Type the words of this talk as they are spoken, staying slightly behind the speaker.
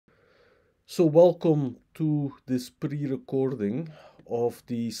So welcome to this pre-recording of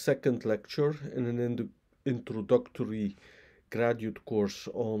the second lecture in an introductory graduate course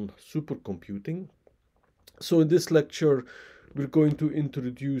on supercomputing. So in this lecture, we're going to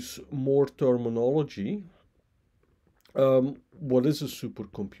introduce more terminology. What is a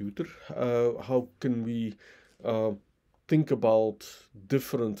supercomputer? How can we think about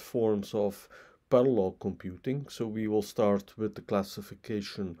different forms of parallel computing? So we will start with the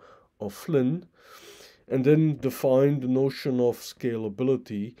classification of Flynn, and then define the notion of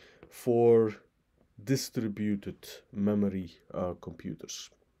scalability for distributed memory computers.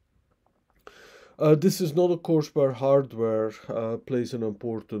 This is not a course where hardware plays an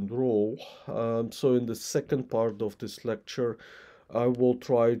important role. So in the second part of this lecture, I will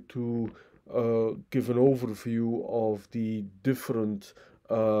try to give an overview of the different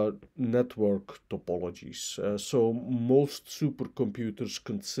network topologies. So most supercomputers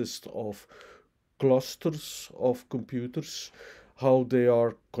consist of clusters of computers, how they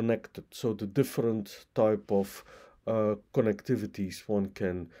are connected. So the different type of connectivities one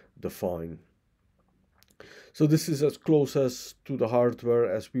can define. So this is as close as to the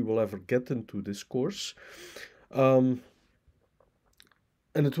hardware as we will ever get into this course. And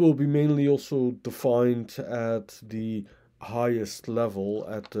it will be mainly also defined at the highest level,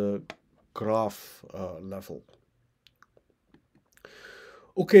 at the graph level.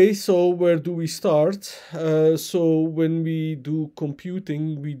 Okay, so where do we start? So when we do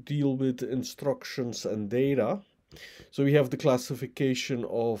computing, we deal with instructions and data. So we have the classification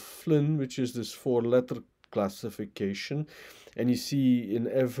of Flynn, which is this four-letter classification. And you see in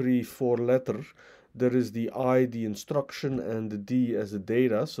every four letter, there is the I, the instruction, and the D as the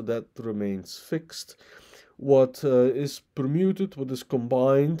data. So that remains fixed. What is permuted, what is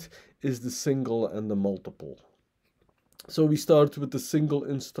combined, is the single and the multiple. So we start with the single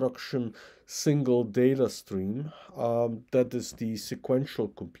instruction, single data stream. That is the sequential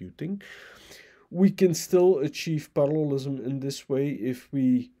computing. We can still achieve parallelism in this way if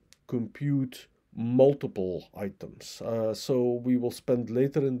we compute multiple items. So we will spend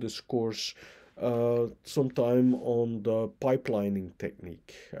later in this course some time on the pipelining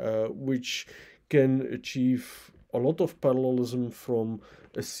technique, which can achieve a lot of parallelism from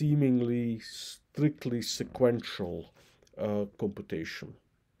a seemingly strictly sequential computation.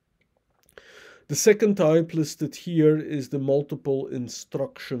 The second type listed here is the multiple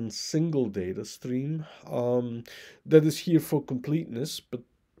instruction single data stream. That is here for completeness, but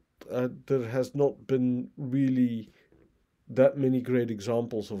there has not been really that many great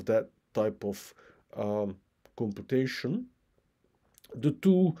examples of that type of computation. The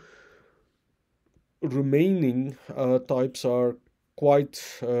two remaining types are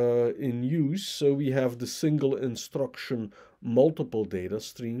quite in use. So we have the single instruction multiple data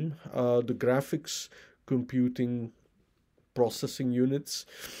stream, the graphics computing processing units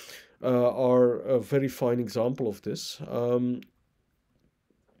are a very fine example of this.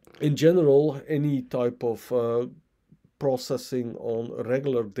 In general, any type of processing on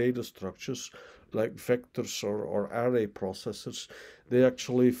regular data structures like vectors or array processors, they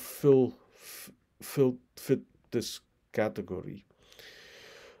actually fit this category.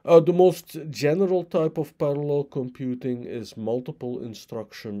 The most general type of parallel computing is multiple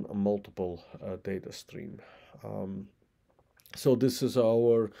instruction, a multiple data stream. So this is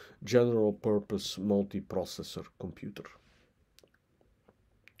our general purpose multiprocessor computer.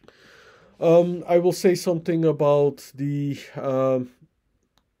 I will say something about the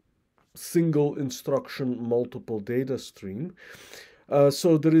single instruction multiple data stream.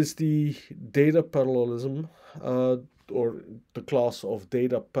 So there is the data parallelism, or the class of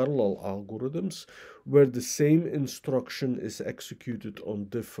data parallel algorithms, where the same instruction is executed on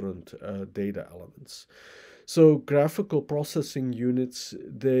different data elements. So graphical processing units,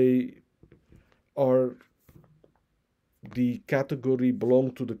 they are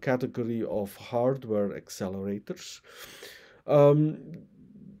belong to the category of hardware accelerators.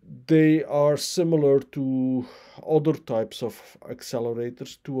 They are similar to other types of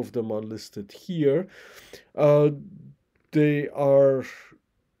accelerators. Two of them are listed here. They are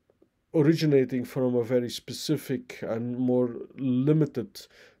originating from a very specific and more limited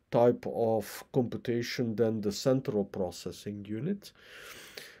type of computation than the central processing unit.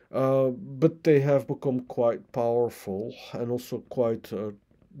 But they have become quite powerful and also quite a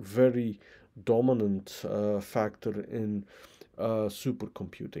very dominant factor in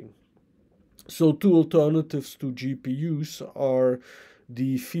supercomputing. So two alternatives to GPUs are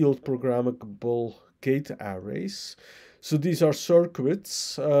the field programmable gate arrays. So these are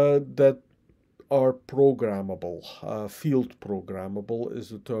circuits that are programmable. Field programmable is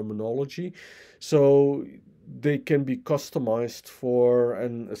the terminology. So they can be customized for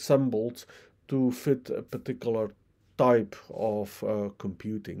and assembled to fit a particular type of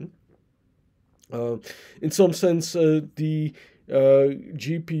computing. In some sense, the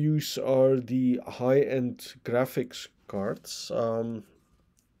GPUs are the high-end graphics cards. And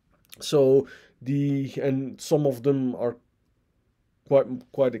some of them are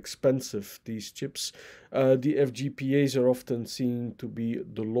quite expensive, these chips. The FGPAs are often seen to be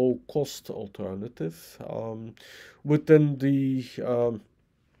the low-cost alternative. Within the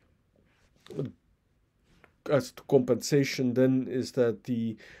as to compensation, then is that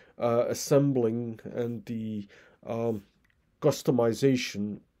the assembling and the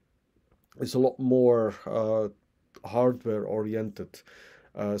customization is a lot more hardware oriented.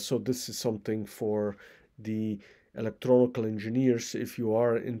 So this is something for the electronical engineers if you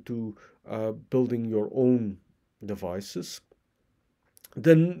are into building your own devices.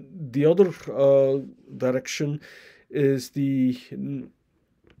 Then the other direction is the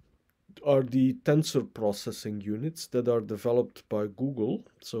tensor processing units that are developed by Google,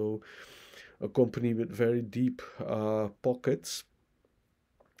 so a company with very deep pockets,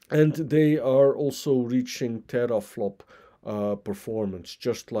 and they are also reaching teraflop performance,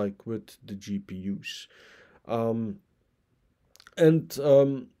 just like with the GPUs.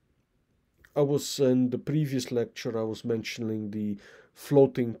 I was in the previous lecture, I was mentioning the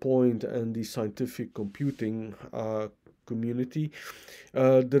floating point and the scientific computing community.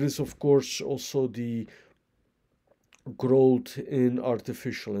 There is, of course, also the growth in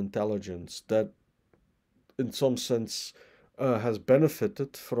artificial intelligence that, in some sense, has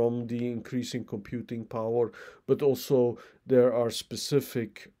benefited from the increasing computing power, but also there are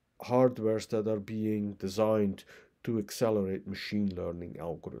specific hardwares that are being designed to accelerate machine learning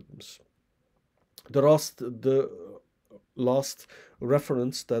algorithms. The last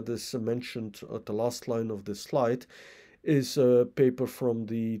reference that is mentioned at the last line of this slide is a paper from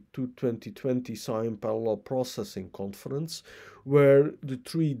the 2020 SIAM Parallel Processing Conference, where the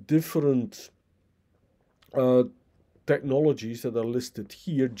three different technologies that are listed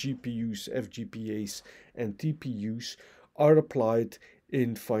here, GPUs, FGPAs, and TPUs, are applied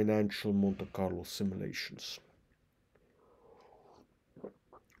in financial Monte Carlo simulations.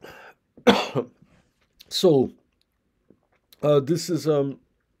 So, this is an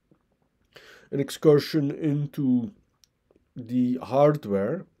excursion into the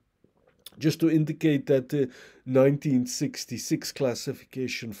hardware, just to indicate that the 1966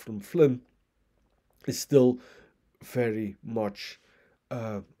 classification from Flynn is still very much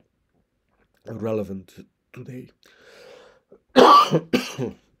relevant today.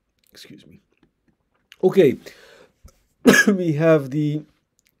 Excuse me. Okay, we have the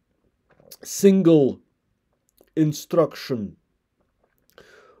single instruction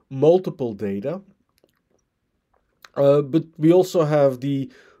multiple data, but we also have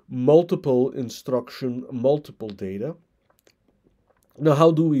the multiple instruction multiple data. Now,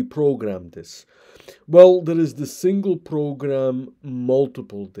 how do we program this? Well, there is the single program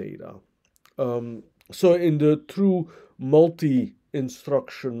multiple data. So in the true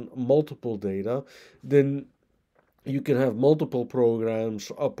multi-instruction multiple data, then you can have multiple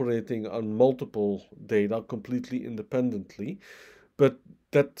programs operating on multiple data completely independently, but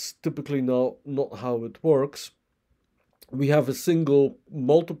that's typically not how it works. We have a single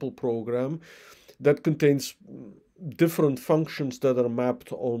multiple program that contains different functions that are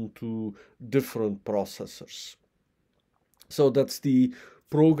mapped onto different processors. So that's the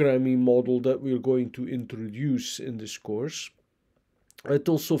programming model that we're going to introduce in this course. It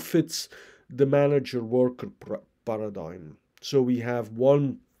also fits the manager-worker paradigm. So we have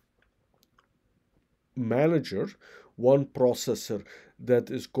one manager, one processor that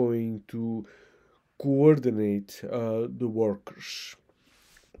is going to coordinate the workers.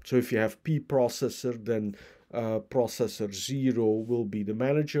 So if you have P processor, then processor 0 will be the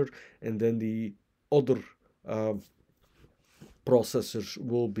manager, and then the other processors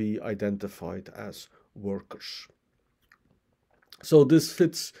will be identified as workers. So this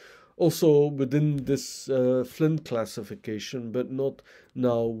fits also within this Flynn classification, but not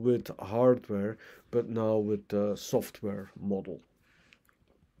now with hardware, but now with the software model.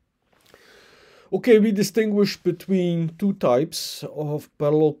 Okay, we distinguish between two types of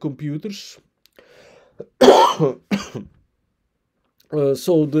parallel computers. So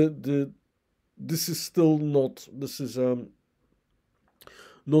this is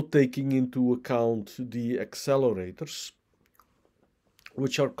not taking into account the accelerators,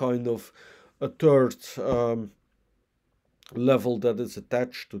 which are kind of a third level that is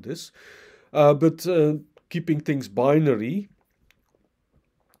attached to this. But keeping things binary,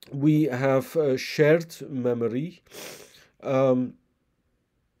 we have shared memory, um,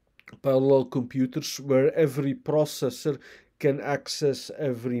 parallel computers, where every processor can access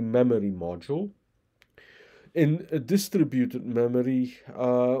every memory module. In a distributed memory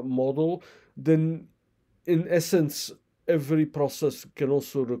model, then in essence, every processor can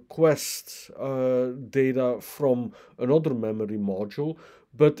also request data from another memory module,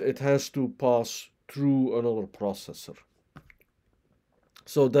 but it has to pass through another processor.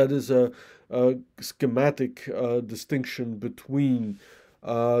 So that is a schematic distinction between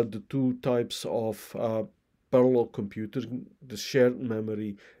the two types of parallel computers, the shared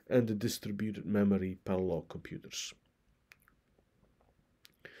memory and the distributed memory parallel computers.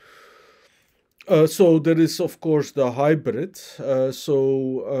 So there is, of course, the hybrid.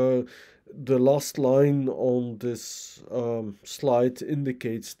 The last line on this slide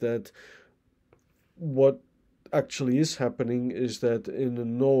indicates that what actually is happening is that in a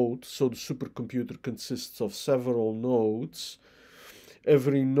node, so the supercomputer consists of several nodes.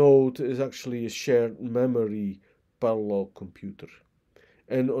 Every node is actually a shared memory parallel computer.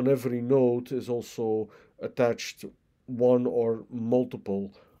 And on every node is also attached one or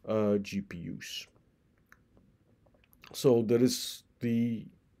multiple GPUs. So there is the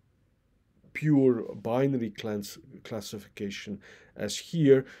pure binary classification as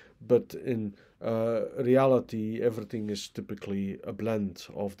here, but in reality, everything is typically a blend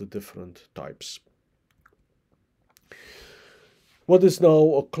of the different types. What is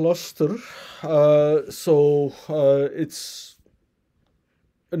now a cluster? It's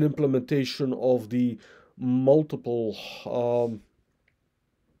an implementation of the multiple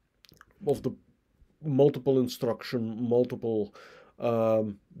of the multiple instruction, multiple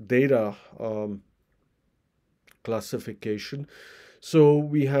data classification. So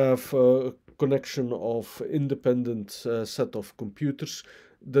we have a connection of independent set of computers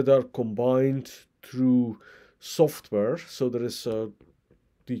that are combined through software. So there is the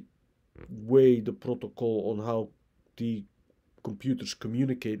way, the protocol on how the computers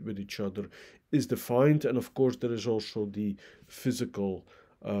communicate with each other is defined, and of course there is also the physical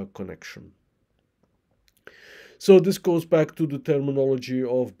connection. So this goes back to the terminology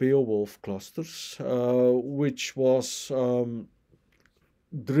of Beowulf clusters, which was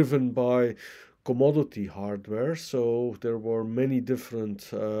driven by commodity hardware. So there were many different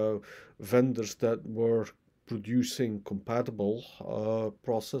vendors that were producing compatible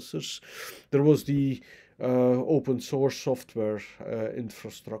processors. There was the open source software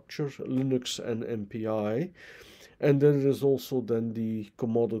infrastructure, Linux and MPI, and then there is also then the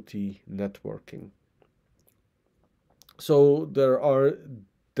commodity networking. So there are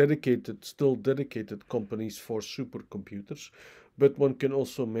still dedicated companies for supercomputers, but one can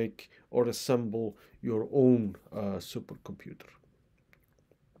also make or assemble your own supercomputer.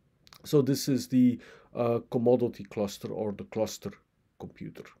 So this is the commodity cluster or the cluster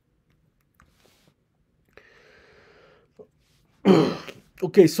computer.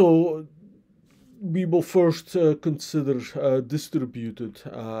 Okay, so we will first consider distributed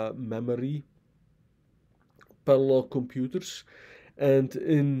memory parallel computers, and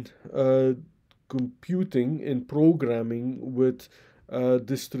in computing, in programming with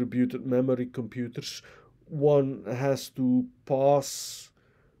distributed memory computers, one has to pass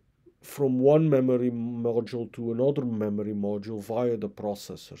from one memory module to another memory module via the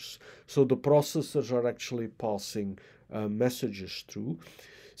processors. So the processors are actually passing messages through.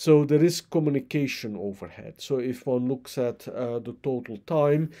 So there is communication overhead. So if one looks at the total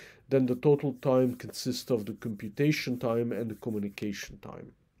time, then the total time consists of the computation time and the communication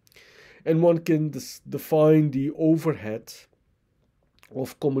time. And one can define the overhead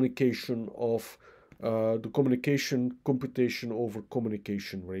of communication of the computation over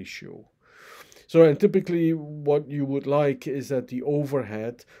communication ratio. So, and typically what you would like is that the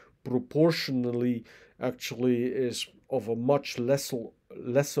overhead proportionally actually is of a much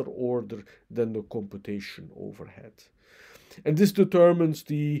lesser order than the computation overhead. And this determines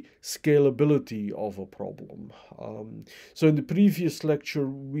the scalability of a problem. So in the previous lecture,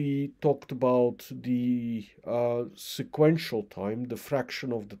 we talked about the sequential time, the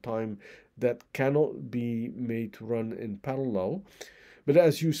fraction of the time that cannot be made to run in parallel. But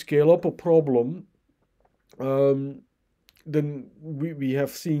as you scale up a problem, then we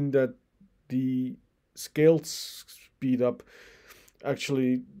have seen that the scaled speed up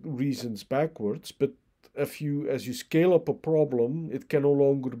actually reasons backwards. But as you scale up a problem, it can no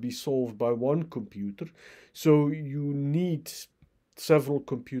longer be solved by one computer. So you need several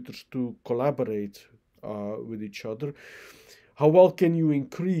computers to collaborate with each other. how well can you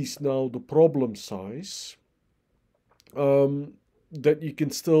increase now the problem size that you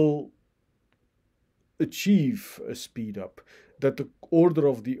can still achieve a speed up, that the order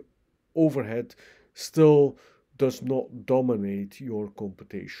of the overhead still does not dominate your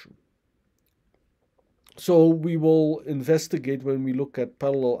computation. So we will investigate when we look at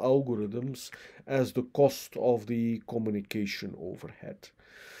parallel algorithms as the cost of the communication overhead.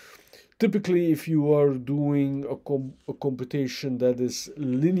 Typically, if you are doing a computation that is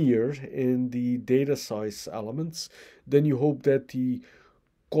linear in the data size elements, then you hope that the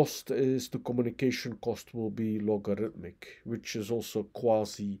communication cost will be logarithmic, which is also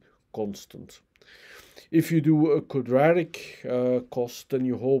quasi-constant. If you do a quadratic cost, then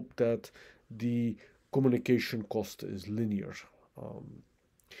you hope that the communication cost is linear.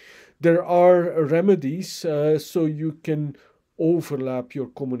 There are remedies so you can overlap your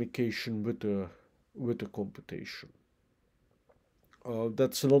communication with the computation.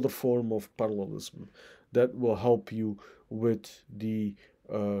 That's another form of parallelism that will help you with the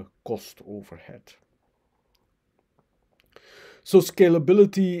cost overhead. So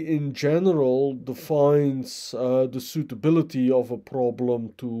scalability in general defines the suitability of a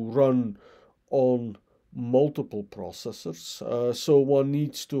problem to run on multiple processors. So one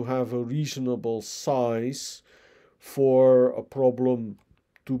needs to have a reasonable size for a problem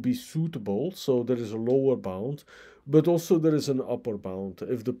to be suitable. So there is a lower bound, but also there is an upper bound.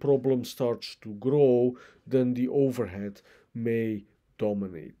 If the problem starts to grow, then the overhead may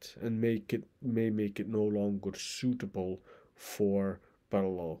dominate and may make it no longer suitable for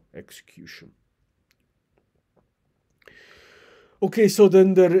parallel execution. Okay, so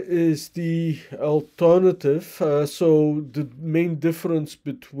then there is the alternative. So the main difference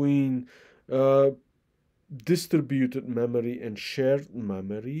between distributed memory and shared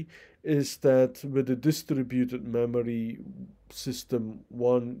memory is that with a distributed memory system,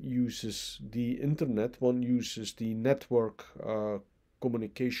 one uses the internet, one uses the network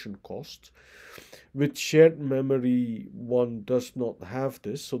communication cost. With shared memory, one does not have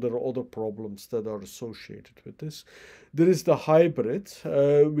this, so there are other problems that are associated with this. There is the hybrid,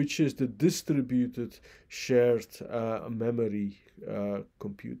 which is the distributed shared memory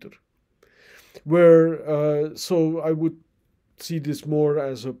computer, where so I would see this more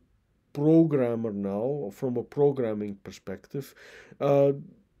as a programmer now, from a programming perspective,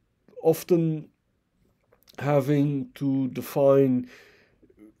 often having to define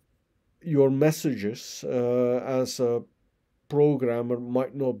your messages as a programmer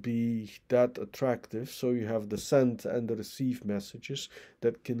might not be that attractive. So you have the send and the receive messages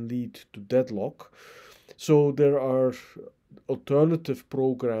that can lead to deadlock. So there are alternative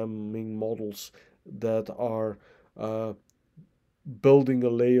programming models that are building a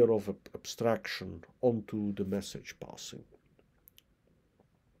layer of abstraction onto the message passing.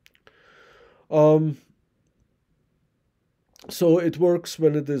 So it works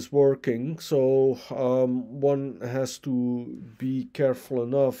when it is working. So one has to be careful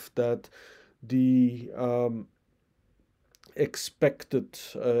enough that the expected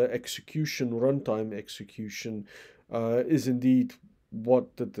execution, runtime execution, is indeed what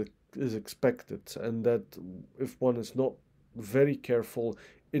is expected, and that if one is not very careful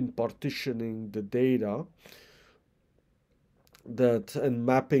in partitioning the data and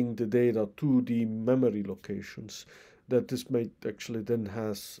mapping the data to the memory locations, that this might actually then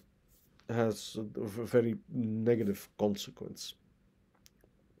has a very negative consequence.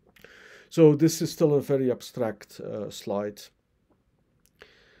 So this is still a very abstract slide.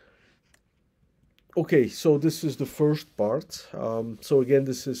 Okay, so this is the first part. So again,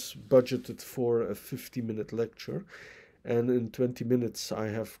 this is budgeted for a 50-minute lecture, and in 20 minutes I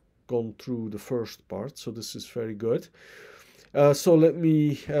have gone through the first part, so this is very good. So let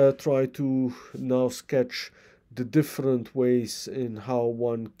me try to now sketch the different ways in how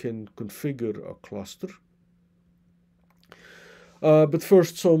one can configure a cluster. But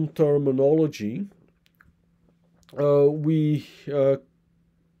first, some terminology. We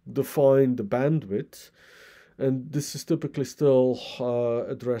define the bandwidth, and this is typically still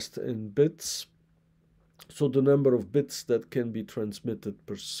addressed in bits. So the number of bits that can be transmitted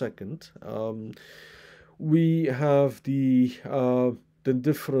per second. We have the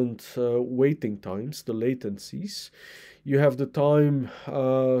different waiting times, the latencies. You have the time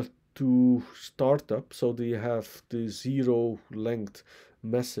to start up, so you have the zero length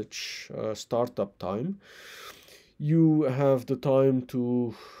message startup time. You have the time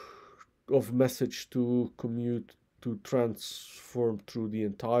of message to commute to transform through the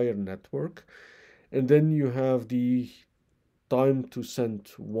entire network, and then you have the time to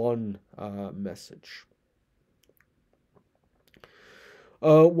send one message.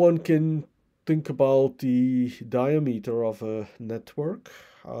 One can think about the diameter of a network.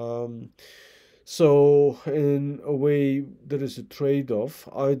 Um, so in a way, there is a trade-off.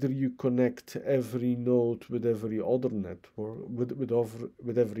 Either you connect every node with every other network,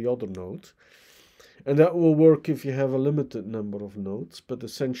 with every other node, and that will work if you have a limited number of nodes, but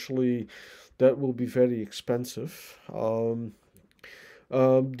essentially that will be very expensive.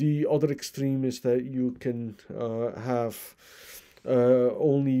 The other extreme is that you can have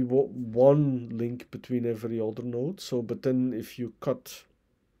only one link between every other node. So, but then if you cut,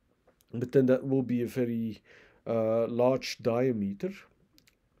 but then that will be a very large diameter.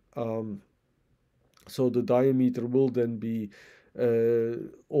 Um, so the diameter will then be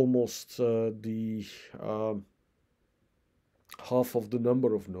almost the half of the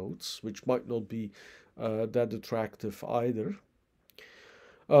number of nodes, which might not be that attractive either.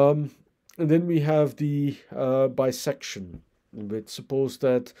 And then we have the bisection, which suppose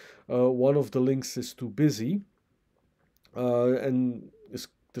that one of the links is too busy and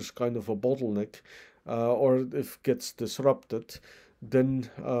there's kind of a bottleneck, or if gets disrupted, then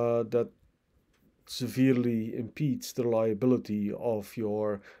that severely impedes the reliability of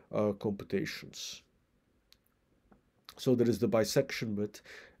your computations. So there is the bisection width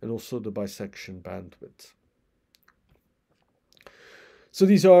and also the bisection bandwidth. So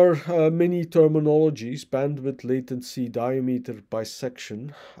these are many terminologies: bandwidth, latency, diameter,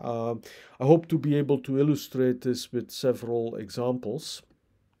 bisection. I hope to be able to illustrate this with several examples.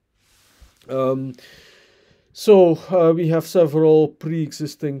 So we have several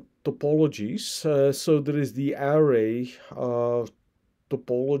pre-existing topologies. So there is the array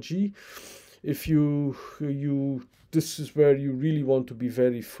topology. If this is where you really want to be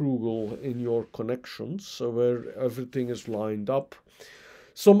very frugal in your connections, so where everything is lined up.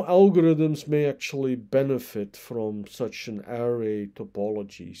 Some algorithms may actually benefit from such an array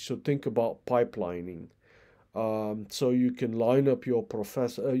topology. So think about pipelining. So you can line up your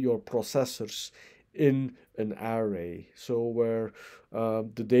processors in an array, so where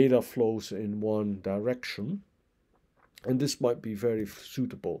the data flows in one direction. And this might be very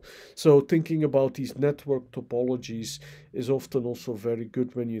suitable. So thinking about these network topologies is often also very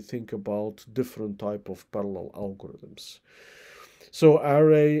good when you think about different type of parallel algorithms. So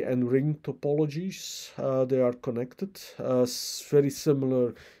array and ring topologies, they are connected. Very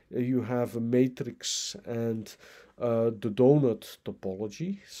similar, you have a matrix and the donut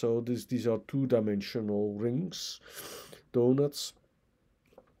topology. So these are two-dimensional rings, donuts.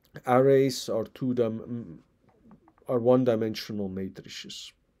 Arrays are one-dimensional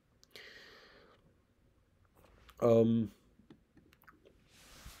matrices.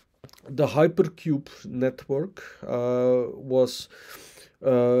 The hypercube network was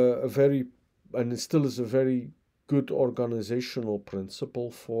a very, and it still is a very good organizational principle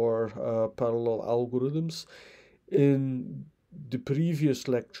for parallel algorithms. In the previous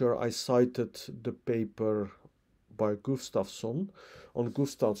lecture, I cited the paper by Gustafsson on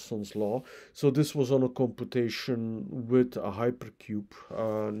Gustafsson's law. So this was on a computation with a hypercube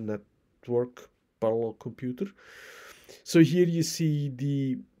network parallel computer. So here you see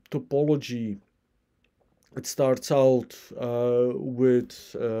the topology. It starts out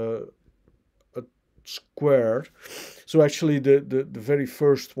with a square. So actually the very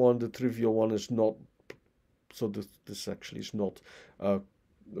first one, the trivial one, is not, so this actually is not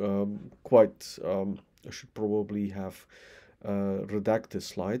quite, I should probably have redact this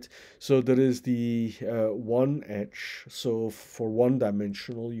slide. So there is the one edge. So for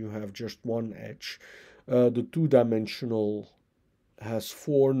one-dimensional, you have just one edge. The two-dimensional has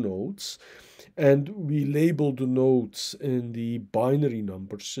 4 nodes, and we label the nodes in the binary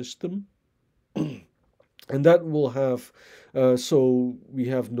number system. And that will have, so we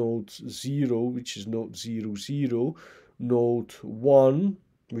have node 0, which is node 0, 0, node 1,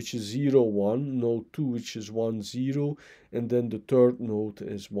 which is 0, 1, node 2, which is 1, 0, and then the third node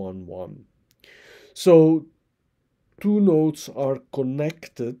is 1, 1. So two nodes are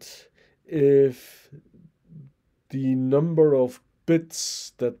connected if the number of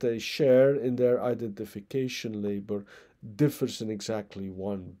bits that they share in their identification label differs in exactly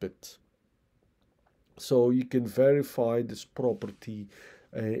 1 bit. So you can verify this property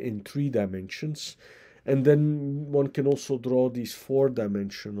in 3 dimensions. And then one can also draw these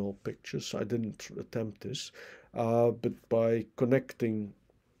 4-dimensional pictures. I didn't attempt this, but by connecting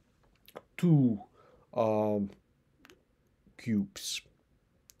 2 cubes.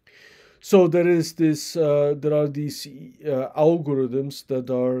 So there is this. There are these algorithms that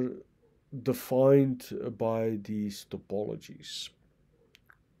are defined by these topologies.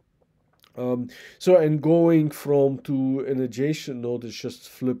 So, and going from to an adjacent node is just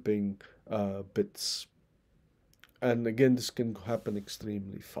flipping bits. And again, this can happen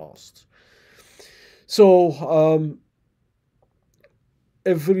extremely fast. So,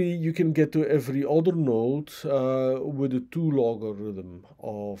 you can get to every other node with a 2 logarithm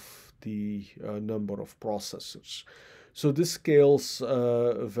of the number of processors. So this scales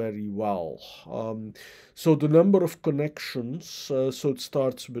very well. So the number of connections, so it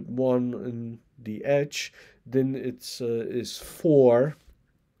starts with 1 in the edge, then it's is 4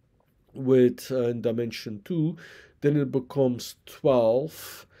 with dimension 2, then it becomes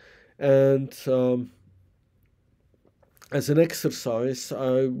 12, and as an exercise,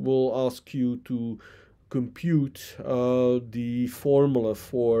 I will ask you to compute the formula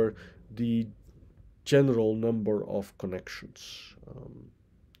for the general number of connections.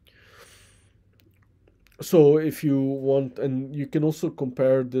 So if you want, and you can also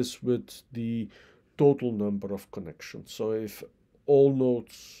compare this with the total number of connections. So if all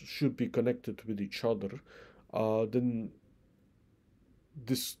nodes should be connected with each other, then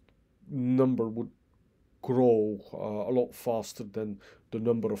this number would grow a lot faster than the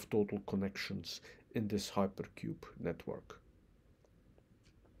number of total connections in this hypercube network.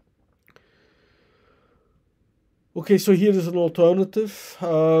 Okay, so here is an alternative.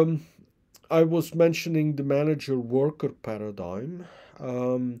 I was mentioning the manager-worker paradigm.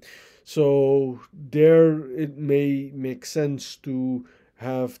 So there it may make sense to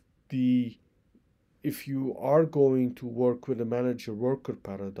have the if you are going to work with a manager-worker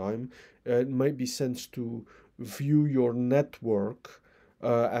paradigm, it might be sense to view your network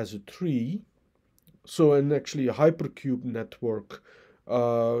as a tree. So, and actually a hypercube network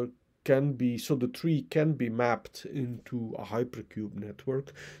can be, so the tree can be mapped into a hypercube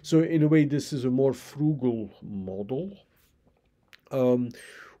network. So in a way, this is a more frugal model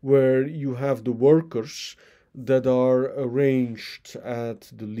where you have the workers that are arranged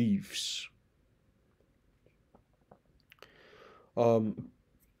at the leaves.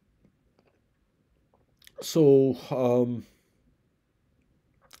 So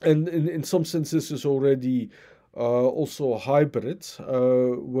and in some sense this is already also a hybrid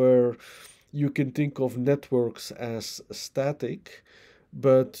where you can think of networks as static,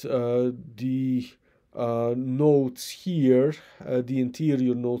 but the nodes here, the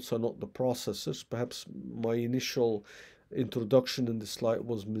interior nodes are not the processors. Perhaps my initial introduction in the slide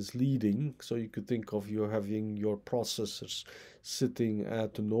was misleading. So you could think of you having your processors sitting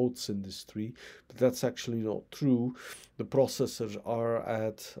at the nodes in this tree, but that's actually not true. The processors are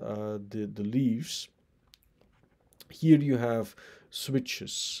at the leaves. Here you have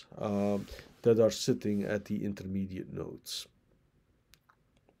switches that are sitting at the intermediate nodes.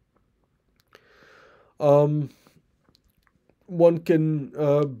 One can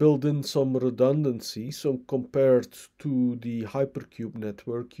build in some redundancy. So compared to the hypercube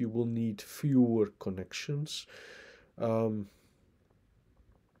network, you will need fewer connections. And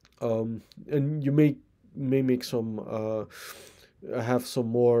you may make some have some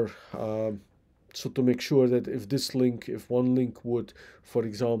more so to make sure that if one link would, for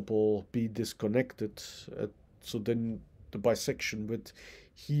example, be disconnected, so then the bisection width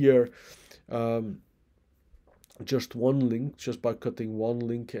here, just one link, just by cutting one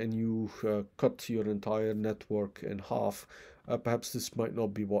link, and you cut your entire network in half, perhaps this might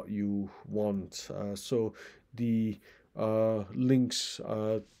not be what you want. So the links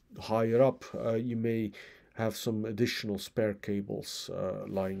higher up, you may have some additional spare cables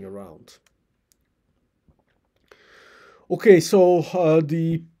lying around. Okay, so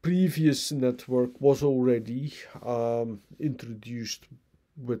the previous network was already introduced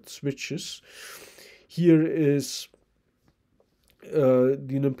with switches. Here is the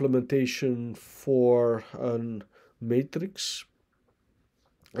implementation for a matrix.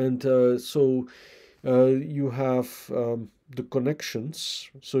 And so you have the connections.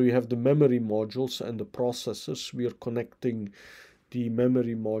 So you have the memory modules and the processors. We are connecting the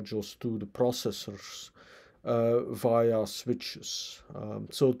memory modules to the processors via switches.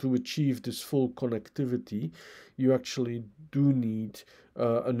 So to achieve this full connectivity, you actually do need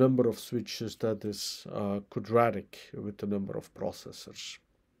a number of switches that is quadratic with the number of processors.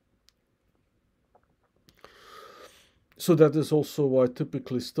 So that is also why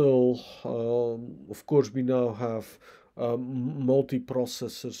typically still, of course, we now have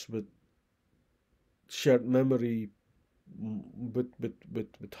multi-processors with shared memory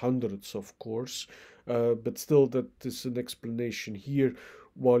with hundreds of cores, but still that is an explanation here.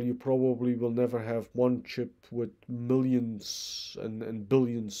 While you probably will never have one chip with millions and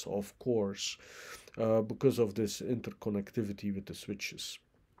billions of cores because of this interconnectivity with the switches.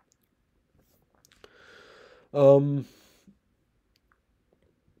 Um,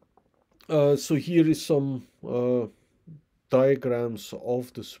 so here is some diagrams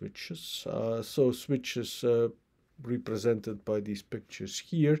of the switches. So switches represented by these pictures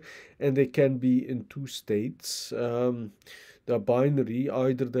here, and they can be in two states. They're binary,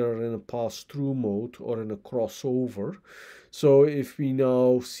 either they're in a pass-through mode or in a crossover. So if we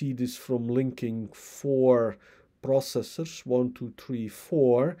now see this from linking four processors, 1, 2, 3,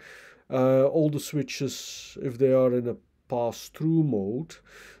 4, all the switches, if they are in a pass-through mode,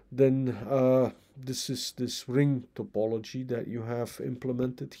 then this is this ring topology that you have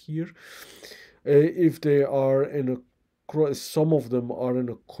implemented here. If they are in a some of them are in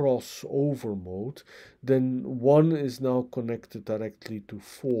a crossover mode, then one is now connected directly to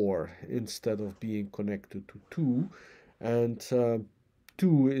four instead of being connected to two, and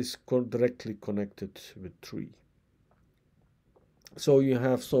two is directly connected with three. So you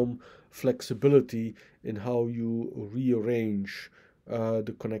have some flexibility in how you rearrange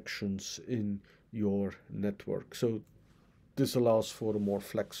the connections in your network. So this allows for a more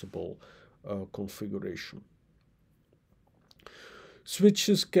flexible configuration.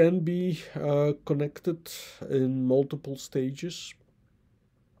 Switches can be connected in multiple stages.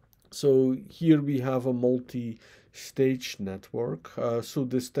 So here we have a multi-stage network. So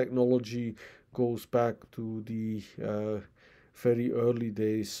this technology goes back to the very early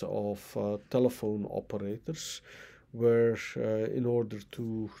days of telephone operators, where in order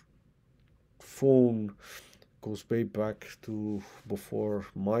to phone goes way back to before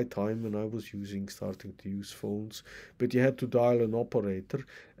my time when I was starting to use phones. But you had to dial an operator,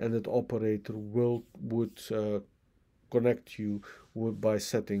 and that operator would connect you by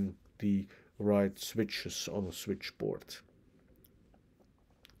setting the right switches on a switchboard.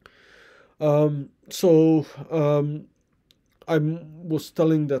 I was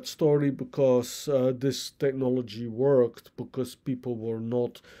telling that story because this technology worked because people were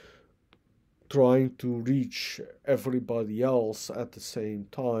not trying to reach everybody else at the same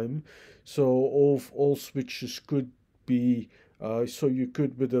time. So all switches could be, so you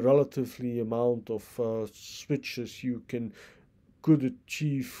could, with a relatively amount of switches, you could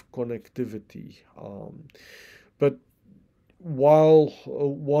achieve connectivity. But while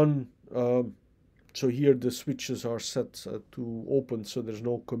so here the switches are set to open, so there's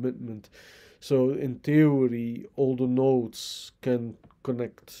no commitment. So in theory, all the nodes can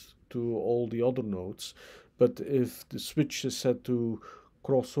connect to all the other nodes. But if the switch is set to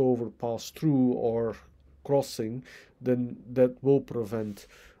cross over, pass through, or crossing, then that will prevent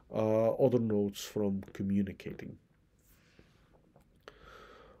other nodes from communicating.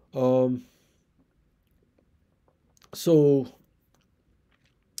 So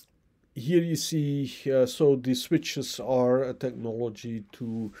here you see, so the switches are a technology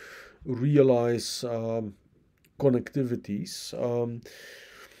to realize connectivities.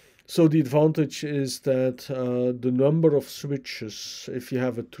 So the advantage is that the number of switches, if you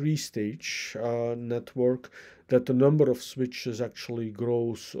have a three-stage network, that the number of switches actually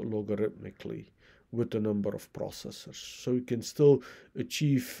grows logarithmically with the number of processors. So you can still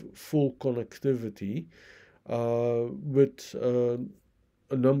achieve full connectivity with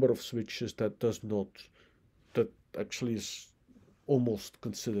a number of switches that actually is almost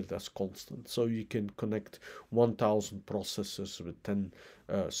considered as constant. So you can connect 1,000 processors with 10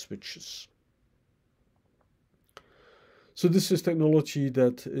 switches. So this is technology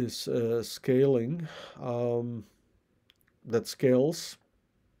that is scaling, that scales.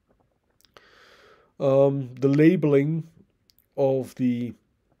 The labeling of the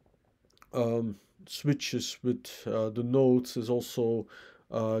switches with the nodes is also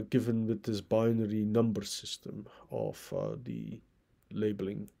given with this binary number system of the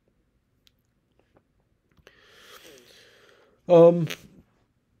labeling.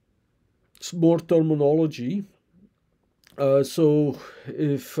 It's more terminology. So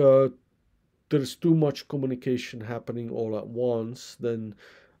if there's too much communication happening all at once, then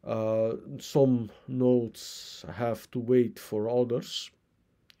some nodes have to wait for others.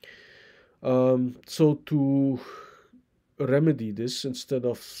 So to remedy this, instead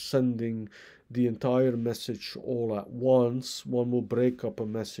of sending the entire message all at once, one will break up a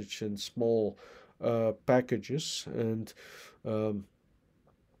message in small packages, and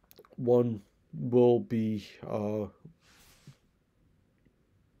one will be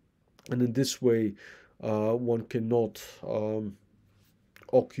and in this way one cannot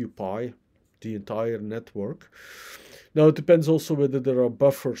occupy the entire network. Now it depends also whether there are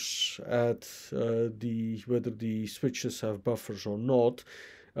buffers at whether the switches have buffers or not.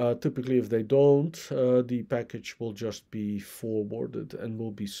 Typically, if they don't, the package will just be forwarded and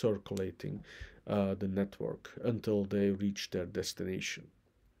will be circulating the network until they reach their destination.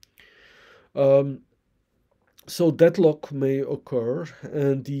 So deadlock may occur,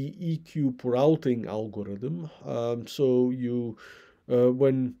 and the EQ routing algorithm. So you,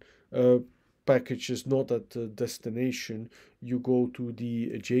 when a package is not at the destination, you go to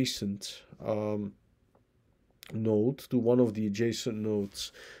the adjacent node, to one of the adjacent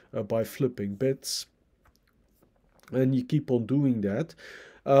nodes by flipping bits, and you keep on doing that.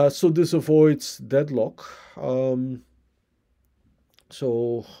 So this avoids deadlock.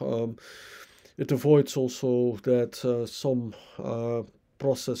 It avoids also that some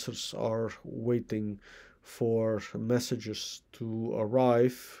processors are waiting for messages to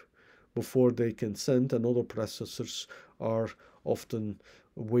arrive before they can send, and other processors are often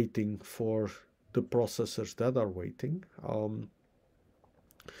waiting for the processors that are waiting.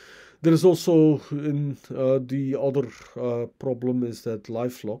 There is also the other problem is that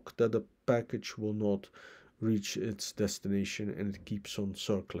lifelock, that the package will not reach its destination and it keeps on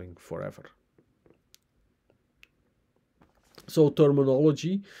circling forever. So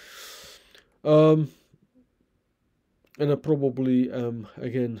terminology, and I probably am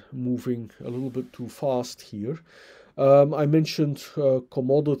again moving a little bit too fast here. I mentioned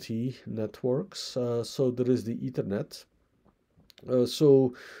commodity networks, so there is the Ethernet.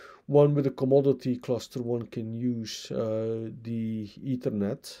 So one with a commodity cluster, one can use the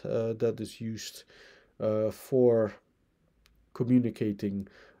Ethernet that is used for communicating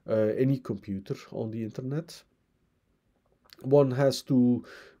any computer on the internet. One has to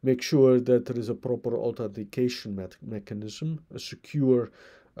make sure that there is a proper authentication mechanism, a secure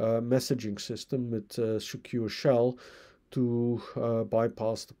messaging system with a secure shell to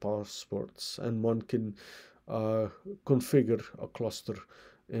bypass the passwords, and one can configure a cluster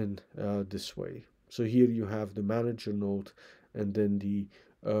in this way. So here you have the manager node, and then the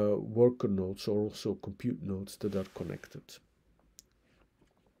worker nodes, or also compute nodes that are connected.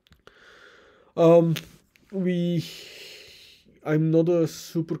 I'm not a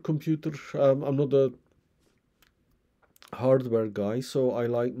supercomputer. I'm not a hardware guy, so I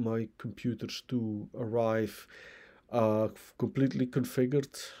like my computers to arrive completely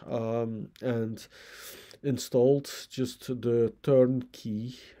configured and installed, just the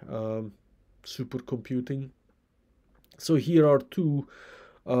turnkey supercomputing. So here are two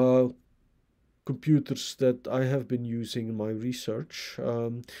computers that I have been using in my research.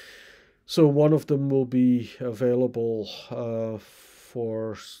 So one of them will be available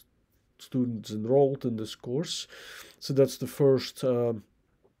for students enrolled in this course. So that's the first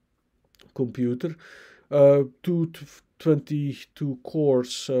computer. 22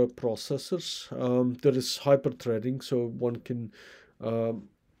 cores processors. There is hyper-threading, so one can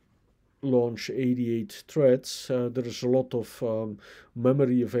launch 88 threads. There is a lot of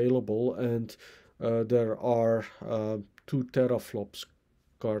memory available, and there are 2 teraflops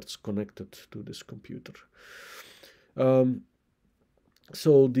cards connected to this computer.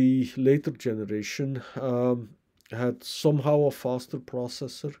 So the later generation had somehow a faster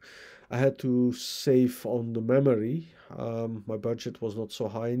processor. I had to save on the memory. My budget was not so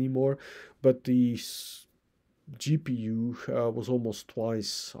high anymore, but the GPU was almost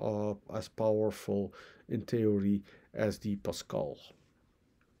twice as powerful in theory as the Pascal.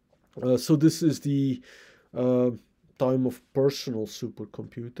 So this is the time of personal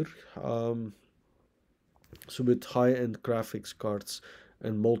supercomputer. So with high-end graphics cards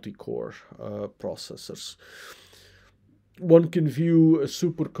and multi-core processors. One can view a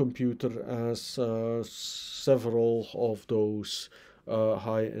supercomputer as several of those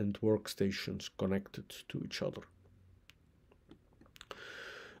high-end workstations connected to each other.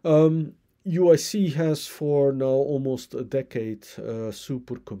 UIC has for now almost a decade a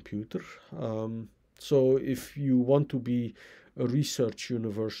supercomputer. So if you want to be a research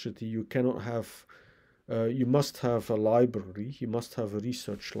university, you cannot have you must have a library, you must have a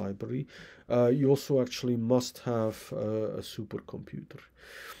research library. You also actually must have a supercomputer.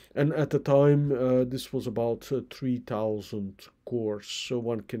 And at the time, this was about 3,000 cores. So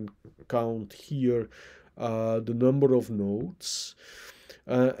one can count here the number of nodes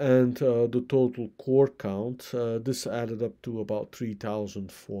and the total core count. This added up to about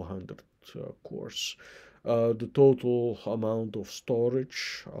 3,400 cores. The total amount of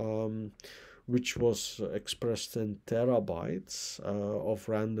storage, which was expressed in terabytes of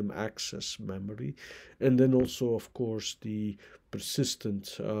random access memory, and then also, of course, the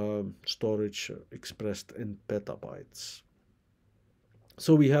persistent storage expressed in petabytes.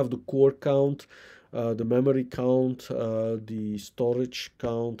 So we have the core count, the memory count, the storage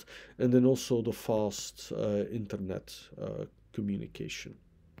count, and then also the fast internet communication.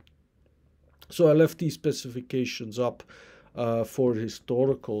 So I left these specifications up for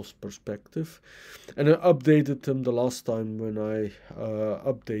historical perspective, and I updated them the last time when I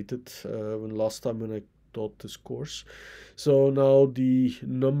when I taught this course. So now the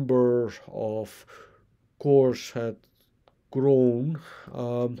number of cores had grown,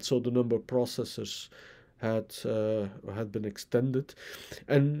 so the number of processors had been extended,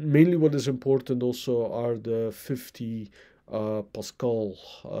 and mainly what is important also are the 50 Pascal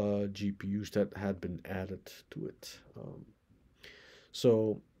GPUs that had been added to it.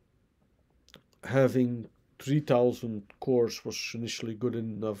 So having 3000 cores was initially good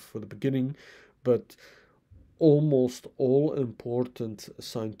enough for the beginning, but almost all important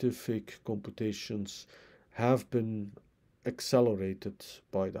scientific computations have been accelerated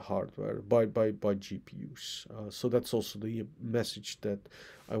by the hardware, by GPUs. So that's also the message that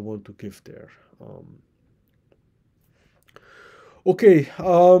I want to give there. Okay,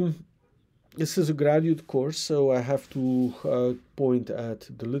 this is a graduate course, so I have to point at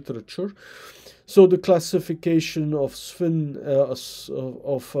the literature. So the classification of Flynn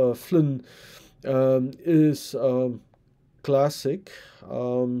is classic.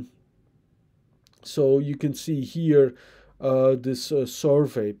 So you can see here this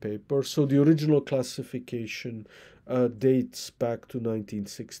survey paper. So the original classification dates back to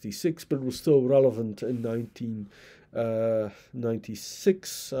 1966, but was still relevant in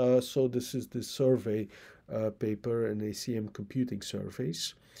 1996. So this is the survey paper in ACM computing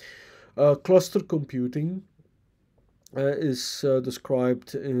surveys. Cluster computing is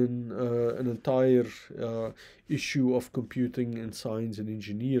described in an entire issue of computing in science and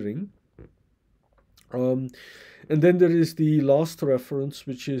engineering. And then there is the last reference,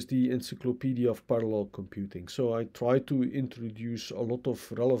 which is the Encyclopedia of Parallel Computing. So I try to introduce a lot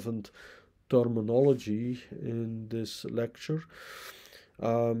of relevant terminology in this lecture.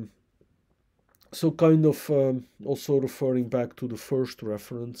 So kind of also referring back to the first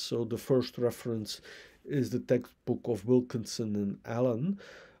reference. So the first reference is the textbook of Wilkinson and Allen.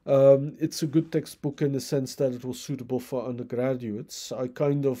 It's a good textbook in the sense that it was suitable for undergraduates. I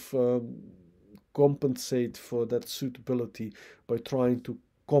kind of compensate for that suitability by trying to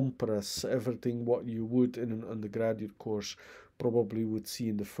compress everything what you would in an undergraduate course probably would see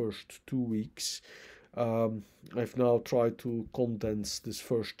in the first 2 weeks. I've now tried to condense this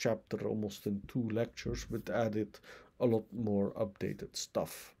first chapter almost in 2 lectures, but added a lot more updated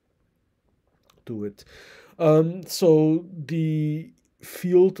stuff to it. So the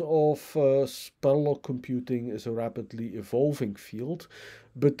field of parallel computing is a rapidly evolving field,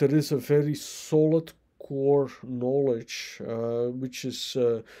 but there is a very solid core knowledge which is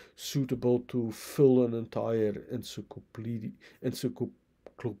suitable to fill an entire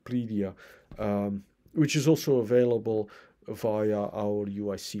encyclopedia, which is also available via our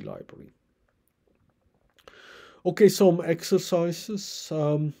UIC library. Okay, some exercises.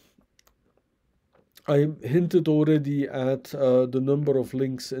 I hinted already at the number of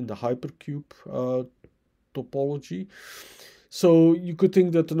links in the hypercube topology. So you could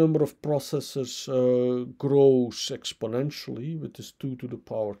think that the number of processors grows exponentially with this 2 to the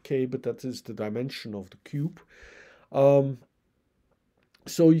power k, but that is the dimension of the cube.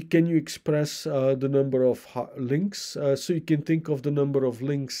 So can you express the number of links? So you can think of the number of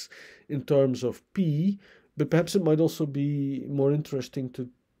links in terms of p, but perhaps it might also be more interesting to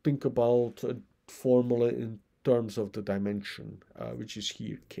think about a formula in terms of the dimension, which is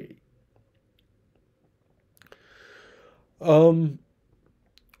here k.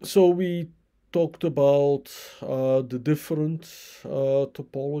 So we talked about the different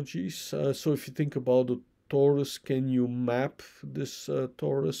topologies. So if you think about the torus, can you map this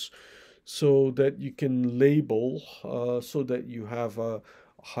torus so that you can label so that you have a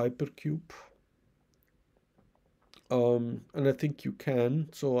hypercube? And I think you can.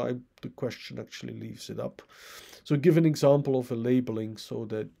 So the question actually leaves it up. So give an example of a labeling so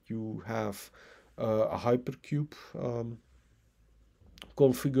that you have a hypercube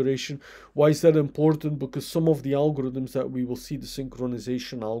configuration. Why is that important? Because some of the algorithms that we will see, the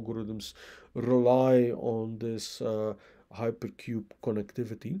synchronization algorithms, rely on this hypercube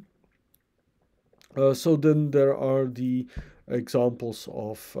connectivity. So then there are the examples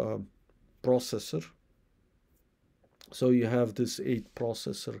of processor. So you have this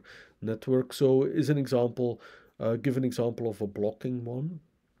 8-processor network. So is an example, give an example of a blocking one.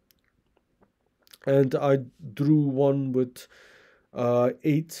 And I drew one with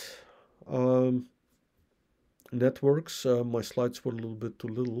 8 networks. My slides were a little bit too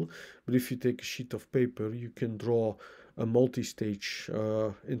little, but if you take a sheet of paper, you can draw a multi-stage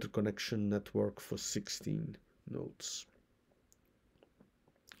interconnection network for 16 nodes.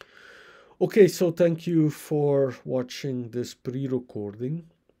 Okay, so thank you for watching this pre-recording.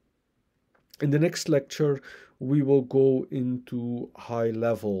 In the next lecture, we will go into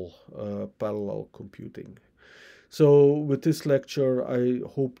high-level parallel computing. So with this lecture, I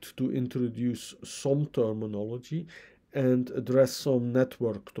hoped to introduce some terminology and address some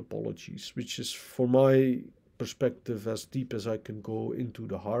network topologies, which is, for my perspective, as deep as I can go into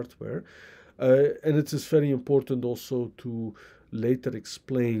the hardware. And it is very important also to later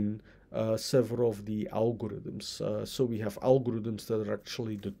explain several of the algorithms. So we have algorithms that are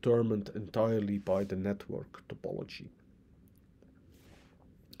actually determined entirely by the network topology.